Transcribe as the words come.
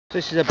So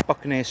this is a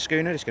Buccaneer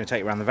Schooner. Just going to take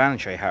you around the van and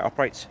show you how it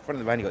operates. Front of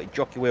the van you've got your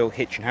jockey wheel,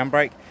 hitch and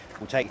handbrake.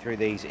 We'll take you through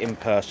these in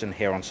person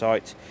here on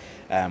site.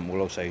 We'll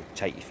also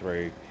take you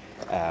through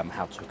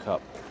how to hook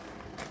up.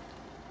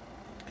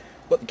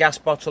 Got the gas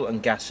bottle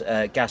and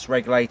gas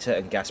regulator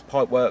and gas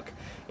pipe work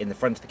in the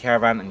front of the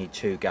caravan, and your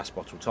 2 gas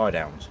bottle tie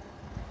downs.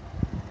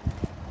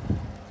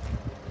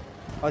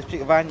 On this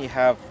particular van you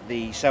have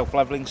the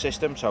self-levelling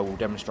system, so we'll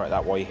demonstrate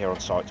that while you're here on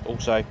site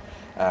also,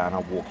 and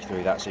I'll walk you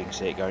through that so you can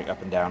see it going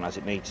up and down as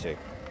it needs to.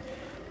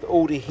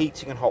 All the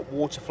heating and hot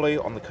water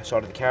flue on the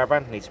side of the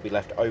caravan needs to be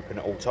left open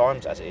at all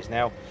times, as it is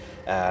now,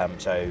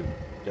 so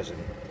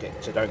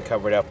don't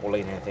cover it up or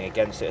lean anything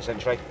against it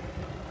essentially.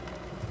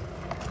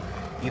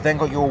 You've then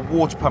got your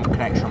water pump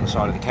connection on the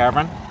side of the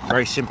caravan.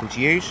 Very simple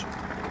to use.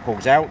 It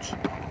pulls out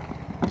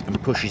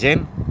and pushes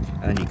in,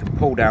 and then you can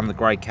pull down the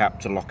grey cap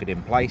to lock it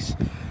in place,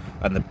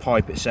 and the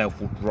pipe itself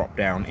will drop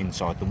down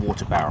inside the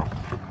water barrel.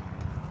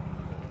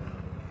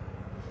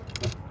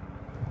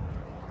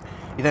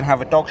 You then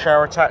have a dog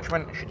shower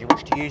attachment, should you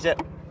wish to use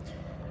it,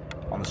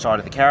 on the side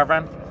of the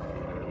caravan.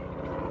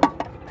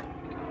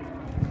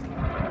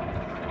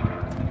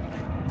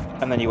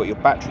 And then you've got your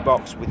battery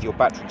box with your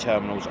battery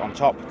terminals on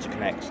top to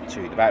connect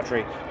to the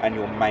battery, and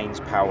your mains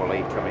power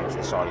lead coming into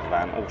the side of the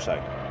van also.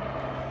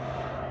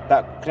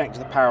 That connects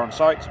to the power on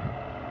site,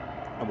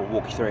 and we'll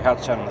walk you through how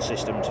to turn on the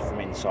systems from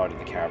inside of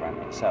the caravan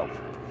itself.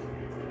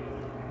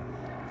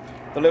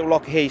 The little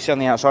locker here you see on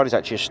the outside is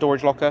actually a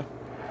storage locker.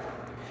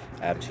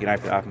 So you can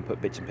open it up and put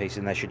bits and pieces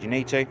in there should you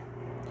need to.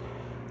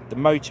 The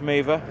motor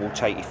mover will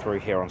take you through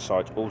here on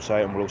site also,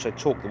 and we'll also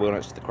torque the wheel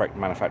nuts to the correct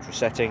manufacturer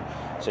setting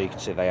so you can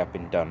see they have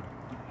been done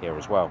here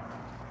as well.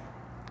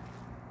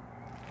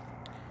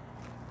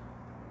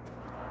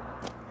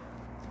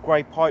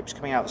 Grey pipes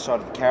coming out the side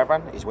of the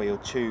caravan is where your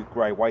 2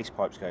 grey waste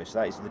pipes go, so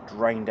that is the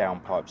drain down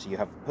pipe. So you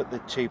have put the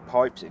 2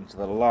 pipes into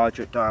the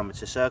larger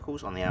diameter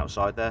circles on the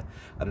outside there,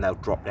 and they'll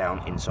drop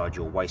down inside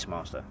your waste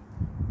master.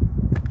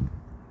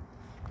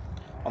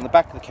 On the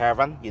back of the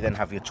caravan you then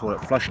have your toilet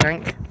flush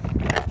tank.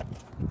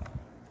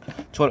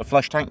 Toilet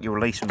flush tank you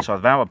release inside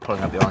the valve by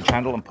pulling up the orange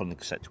handle and pulling the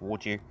cassette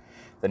towards you.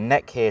 The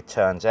neck here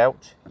turns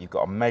out. You've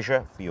got a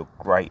measure for your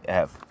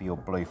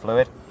blue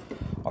fluid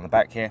on the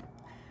back here,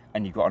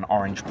 and you've got an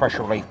orange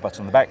pressure relief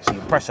button on the back, so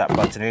you press that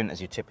button in as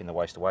you're tipping the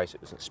waste away so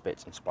it doesn't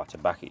spit and splatter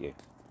back at you.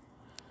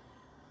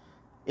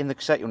 In the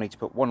cassette you'll need to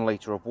put 1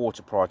 litre of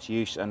water prior to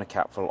use and a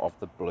capful of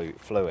the blue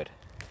fluid.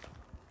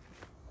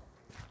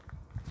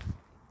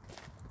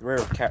 The rear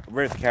of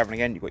the caravan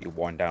again, you've got your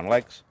wind down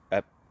legs,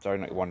 sorry,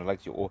 not your wind down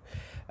legs, your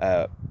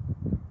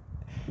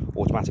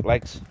automatic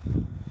legs.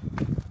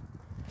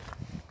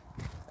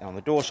 And on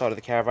the door side of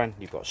the caravan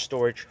you've got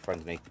storage for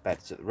underneath the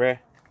beds at the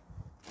rear,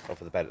 or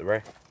for the bed at the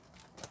rear.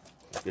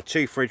 Your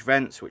 2 fridge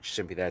vents, which are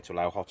simply there to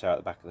allow hot air at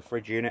the back of the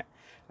fridge unit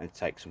and to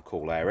take some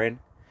cool air in.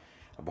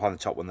 And behind the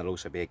top one there'll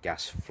also be a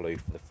gas flue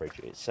for the fridge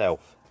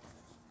itself.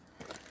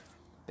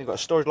 You've got a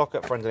storage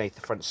locker for underneath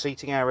the front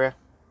seating area,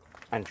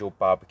 and your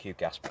barbecue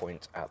gas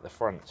point at the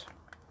front.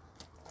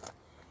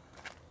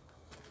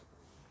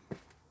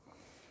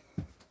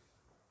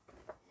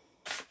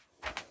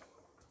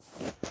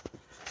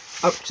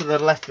 Up to the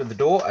left of the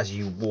door as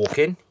you walk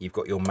in, you've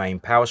got your main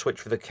power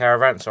switch for the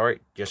caravan,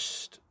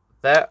 just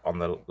there on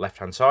the left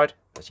hand side.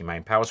 That's your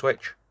main power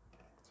switch.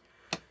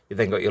 You've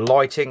then got your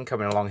lighting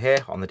coming along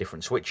here on the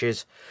different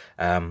switches.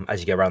 As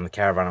you go around the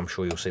caravan I'm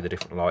sure you'll see the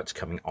different lights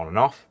coming on and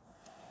off.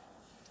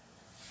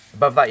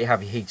 Above that you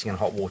have your heating and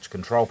hot water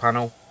control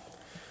panel.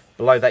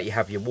 Below that you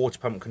have your water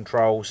pump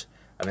controls,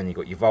 and then you've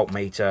got your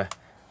voltmeter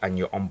and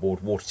your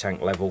onboard water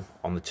tank level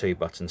on the 2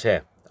 buttons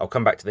here. I'll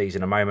come back to these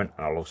in a moment,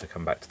 and I'll also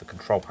come back to the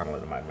control panel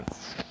in a moment.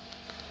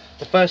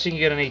 The first thing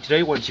you're going to need to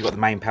do once you've got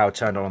the main power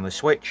turned on the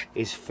switch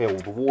is fill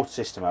the water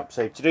system up.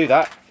 So to do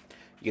that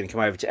you're going to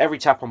come over to every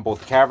tap on board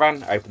the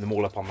caravan, open them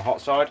all up on the hot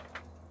side.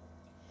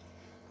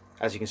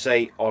 As you can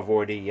see I've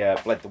already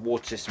bled the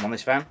water system on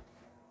this van.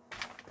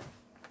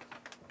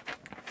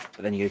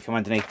 But then you're going to come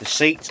underneath the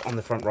seat on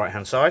the front right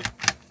hand side.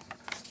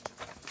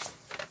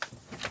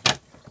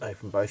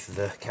 Open both of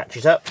the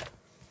catches up.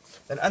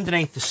 Then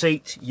underneath the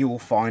seat you will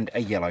find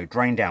a yellow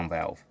drain down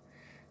valve.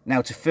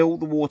 Now to fill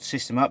the water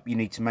system up you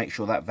need to make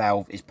sure that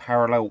valve is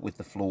parallel with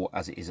the floor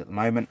as it is at the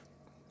moment.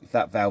 If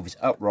that valve is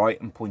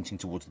upright and pointing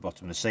towards the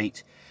bottom of the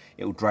seat,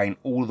 it will drain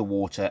all of the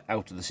water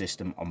out of the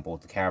system on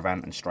board the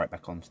caravan and straight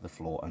back onto the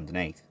floor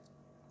underneath.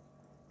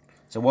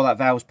 So while that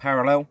valve is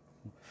parallel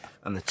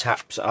and the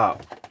taps are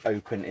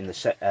open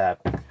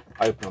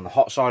open on the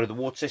hot side of the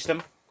water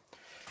system,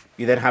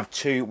 you then have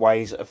 2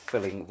 ways of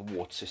filling the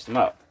water system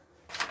up.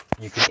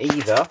 You can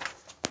either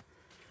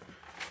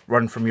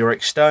run from your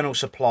external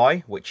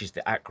supply, which is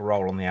the aqua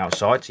roll on the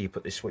outside, so you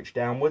put this switch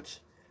downwards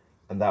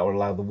and that will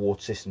allow the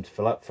water system to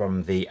fill up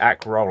from the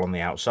aqua roll on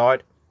the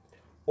outside,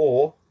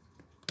 or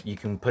you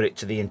can put it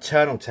to the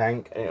internal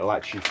tank and it will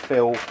actually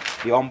fill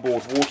the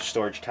onboard water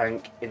storage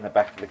tank in the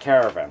back of the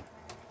caravan.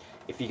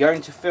 If you're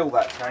going to fill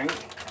that tank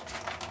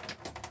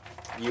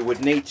you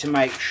would need to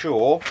make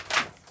sure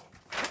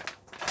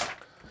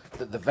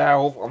that the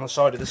valve on the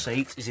side of the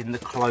seat is in the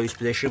closed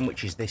position,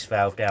 which is this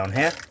valve down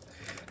here.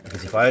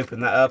 Because if I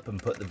open that up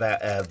and put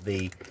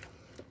the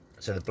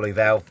blue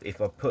valve, if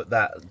I put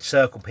that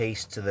circle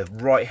piece to the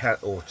right hand,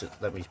 or to,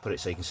 let me put it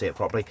so you can see it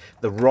properly,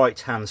 the right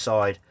hand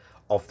side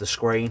of the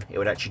screen, it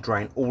would actually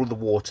drain all of the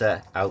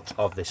water out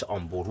of this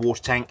onboard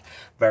water tank,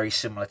 very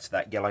similar to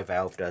that yellow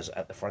valve does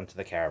at the front of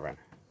the caravan.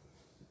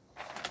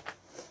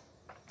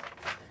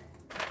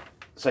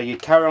 So you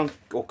carry on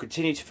or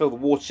continue to fill the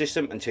water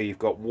system until you've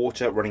got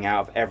water running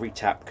out of every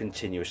tap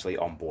continuously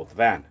on board the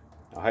van.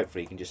 Now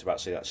hopefully you can just about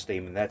see that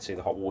steam in there to see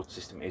the hot water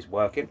system is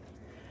working.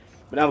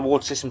 But now the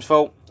water system's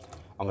full,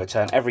 I'm going to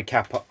turn every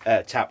tap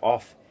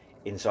off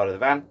inside of the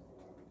van,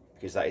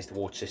 because that is the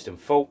water system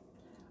full,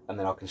 and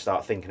then I can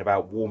start thinking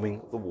about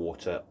warming the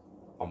water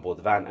on board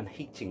the van and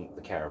heating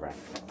the caravan.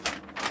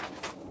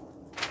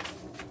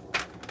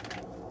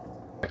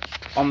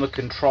 On the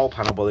control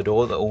panel by the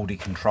door, the Aldi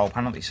control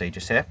panel that you see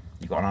just here,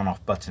 you've got an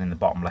on-off button in the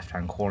bottom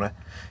left-hand corner.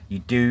 You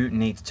do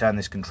need to turn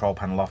this control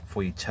panel off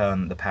before you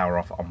turn the power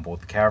off on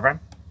board the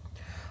caravan.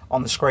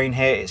 On the screen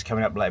here, it's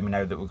coming up letting me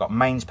know that we've got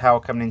mains power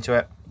coming into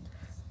it,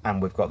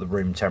 and we've got the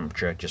room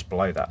temperature just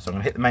below that. So I'm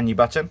going to hit the menu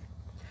button.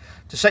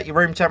 To set your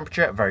room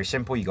temperature, very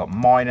simple, you've got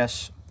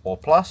minus or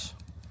plus.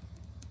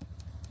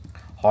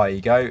 Higher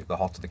you go, the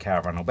hotter the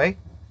caravan will be.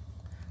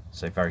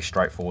 So very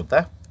straightforward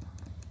there.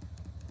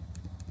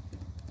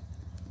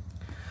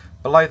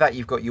 Below that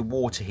you've got your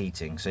water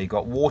heating. So you've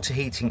got water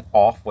heating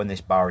off when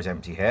this bar is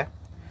empty here.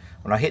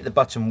 When I hit the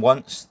button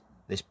once,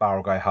 this bar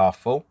will go half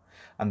full,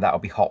 and that'll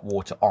be hot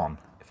water on.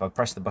 If I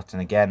press the button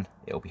again,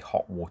 it'll be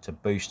hot water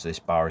boost. So this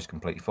bar is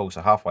completely full.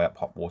 So halfway up,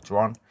 hot water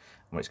on. And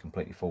when it's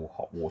completely full,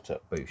 hot water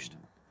boost.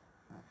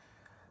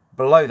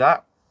 Below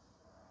that,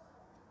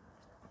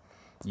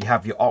 you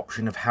have your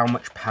option of how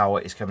much power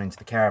is coming into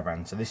the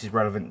caravan. So this is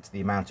relevant to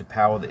the amount of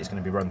power that is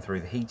going to be run through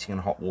the heating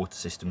and hot water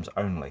systems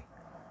only.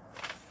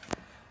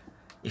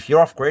 If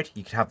you're off grid,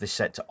 you could have this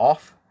set to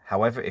off.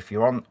 However, if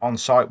you're on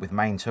site with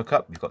mains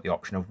hookup, you've got the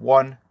option of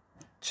 1,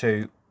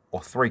 2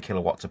 or 3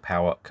 kilowatts of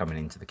power coming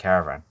into the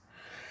caravan.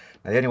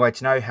 Now the only way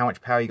to know how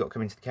much power you got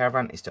coming into the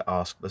caravan is to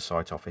ask the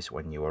site office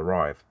when you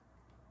arrive.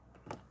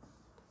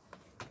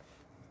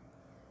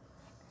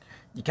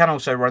 You can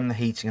also run the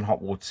heating and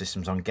hot water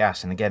systems on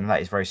gas, and again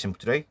that is very simple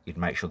to do. You'd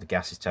make sure the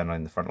gas is turned on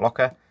in the front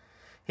locker,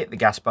 hit the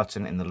gas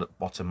button in the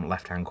bottom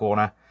left hand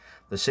corner.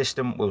 The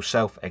system will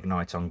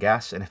self-ignite on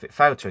gas, and if it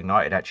failed to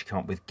ignite, it'd actually come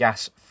up with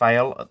gas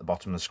fail at the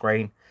bottom of the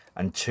screen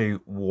and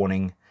 2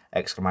 warning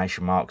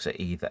exclamation marks at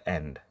either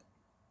end.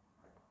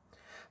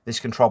 This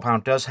control panel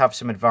does have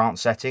some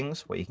advanced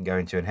settings where you can go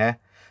into in here,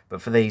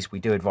 but for these we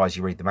do advise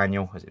you read the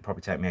manual, as it'd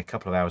probably take me a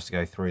couple of hours to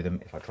go through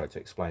them if I tried to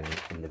explain them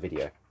in the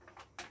video.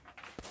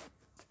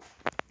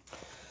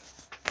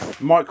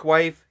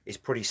 Microwave is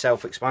pretty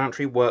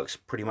self-explanatory, works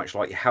pretty much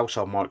like your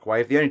household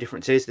microwave. The only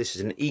difference is this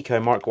is an eco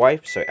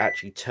microwave, so it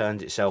actually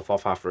turns itself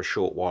off after a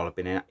short while of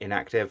being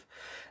inactive,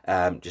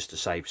 just to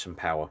save some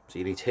power. So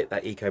you need to hit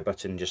that eco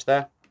button just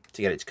there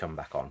to get it to come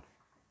back on.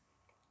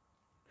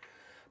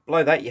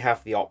 Below that you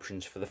have the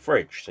options for the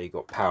fridge. So you've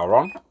got power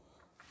on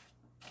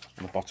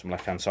the bottom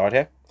left hand side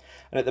here,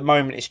 and at the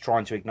moment it's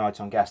trying to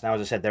ignite on gas. Now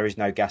as I said, there is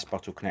no gas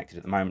bottle connected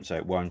at the moment, so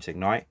it won't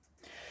ignite.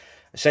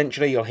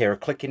 Essentially, you'll hear a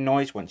clicking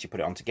noise once you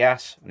put it onto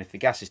gas, and if the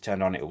gas is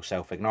turned on, it will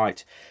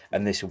self-ignite,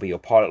 and this will be your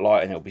pilot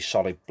light, and it will be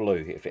solid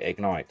blue if it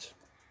ignites.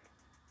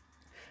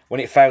 When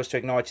it fails to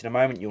ignite in a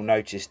moment, you'll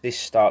notice this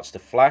starts to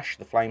flash,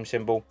 the flame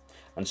symbol,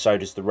 and so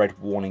does the red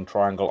warning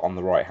triangle on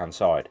the right-hand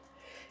side.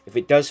 If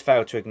it does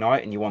fail to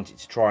ignite and you want it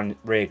to try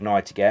and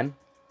reignite again,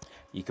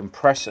 you can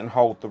press and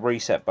hold the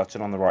reset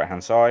button on the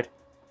right-hand side.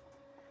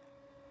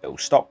 It will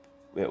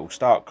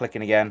start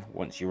clicking again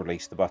once you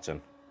release the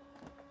button.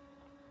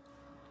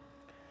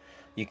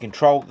 You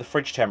control the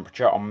fridge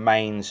temperature on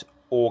mains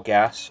or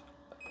gas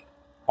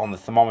on the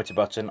thermometer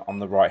button on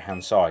the right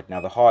hand side.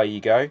 Now the higher you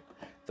go,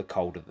 the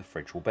colder the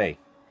fridge will be.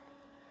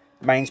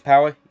 Mains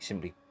power, you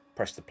simply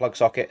press the plug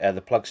socket,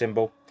 the plug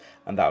symbol,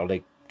 and that will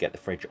get the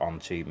fridge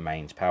onto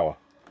mains power.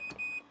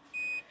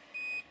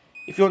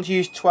 If you want to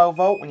use 12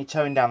 volt when you're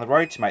towing down the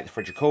road to make the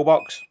fridge a cool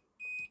box,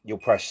 you'll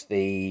press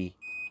the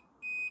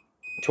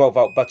 12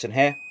 volt button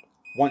here.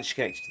 Once you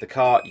connect it to the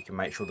car, you can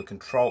make sure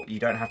you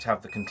don't have to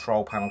have the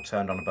control panel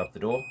turned on above the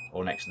door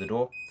or next to the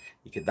door.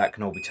 That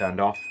can all be turned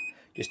off.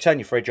 Just turn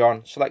your fridge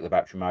on, select the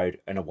battery mode,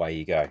 and away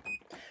you go.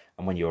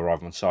 And when you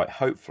arrive on site,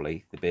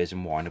 hopefully the beers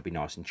and wine will be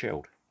nice and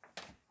chilled.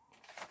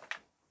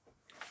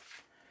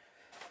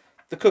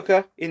 The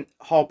cooker,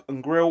 hob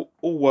and grill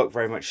all work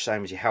very much the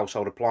same as your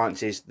household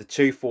appliances. The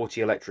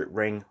 240 electric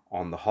ring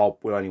on the hob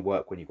will only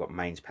work when you've got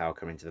mains power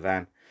coming into the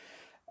van.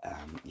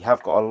 You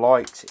have got a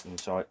light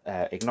inside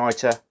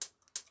igniter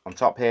on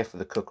top here for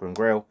the cooker and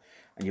grill,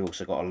 and you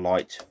also got a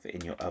light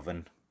in your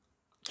oven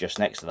just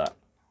next to that.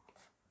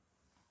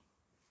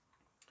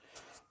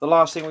 The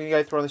last thing we're going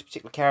to go through on this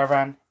particular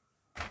caravan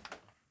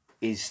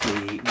is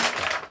the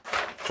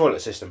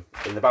toilet system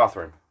in the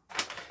bathroom.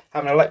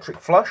 Have an electric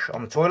flush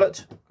on the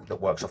toilet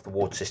that works off the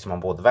water system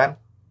on board the van.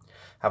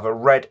 Have a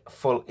red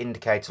full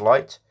indicator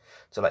light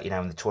to let you know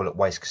when the toilet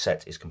waste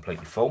cassette is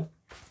completely full.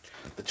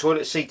 The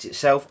toilet seat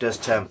itself does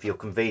turn for your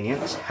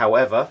convenience.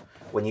 However,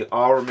 when you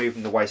are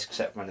removing the waste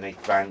cassette from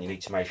underneath the van, you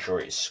need to make sure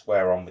it is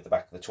square on with the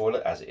back of the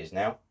toilet, as it is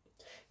now.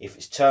 If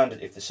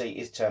the seat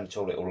is turned at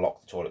all, it will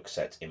lock the toilet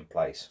cassette in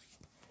place.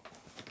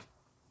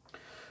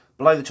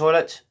 Below the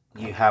toilet,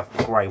 you have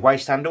the grey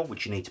waste handle,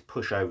 which you need to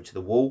push over to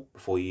the wall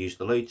before you use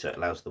the loo, so it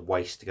allows the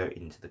waste to go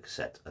into the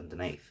cassette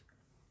underneath.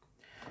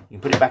 You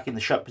can put it back in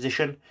the shut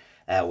position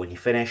when you're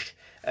finished,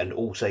 and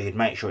also you'd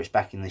make sure it's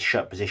back in the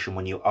shut position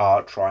when you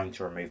are trying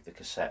to remove the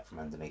cassette from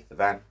underneath the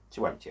van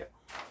to empty it.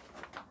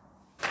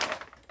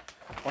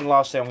 One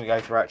last thing I'm going to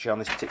go through actually on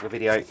this particular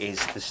video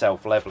is the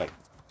self-levelling.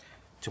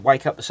 To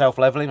wake up the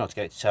self-levelling, or to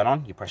get it to turn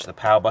on, you press the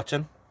power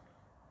button.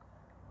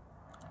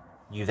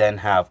 You then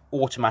have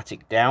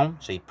automatic down,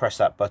 so you press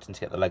that button to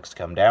get the legs to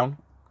come down.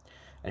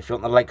 And if you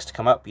want the legs to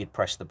come up, you'd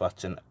press the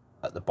button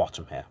at the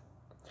bottom here.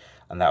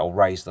 And that will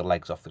raise the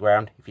legs off the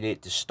ground. If you need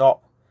it to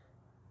stop,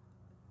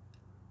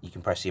 you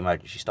can press the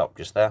emergency stop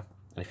just there.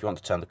 And if you want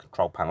to turn the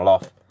control panel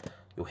off,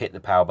 you'll hit the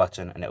power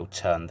button and it will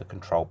turn the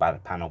control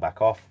panel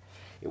back off.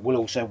 It will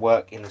also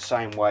work in the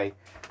same way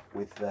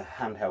with the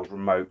handheld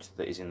remote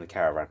that is in the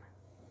caravan.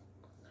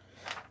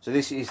 So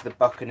this is the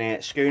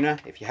Buccaneer Schooner.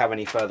 If you have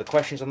any further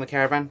questions on the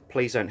caravan,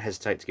 please don't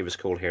hesitate to give us a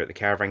call here at the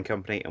Caravan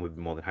Company and we'd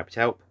be more than happy to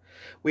help.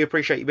 We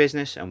appreciate your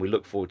business and we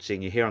look forward to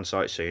seeing you here on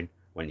site soon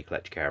when you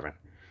collect your caravan.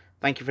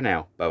 Thank you for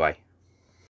now. Bye bye.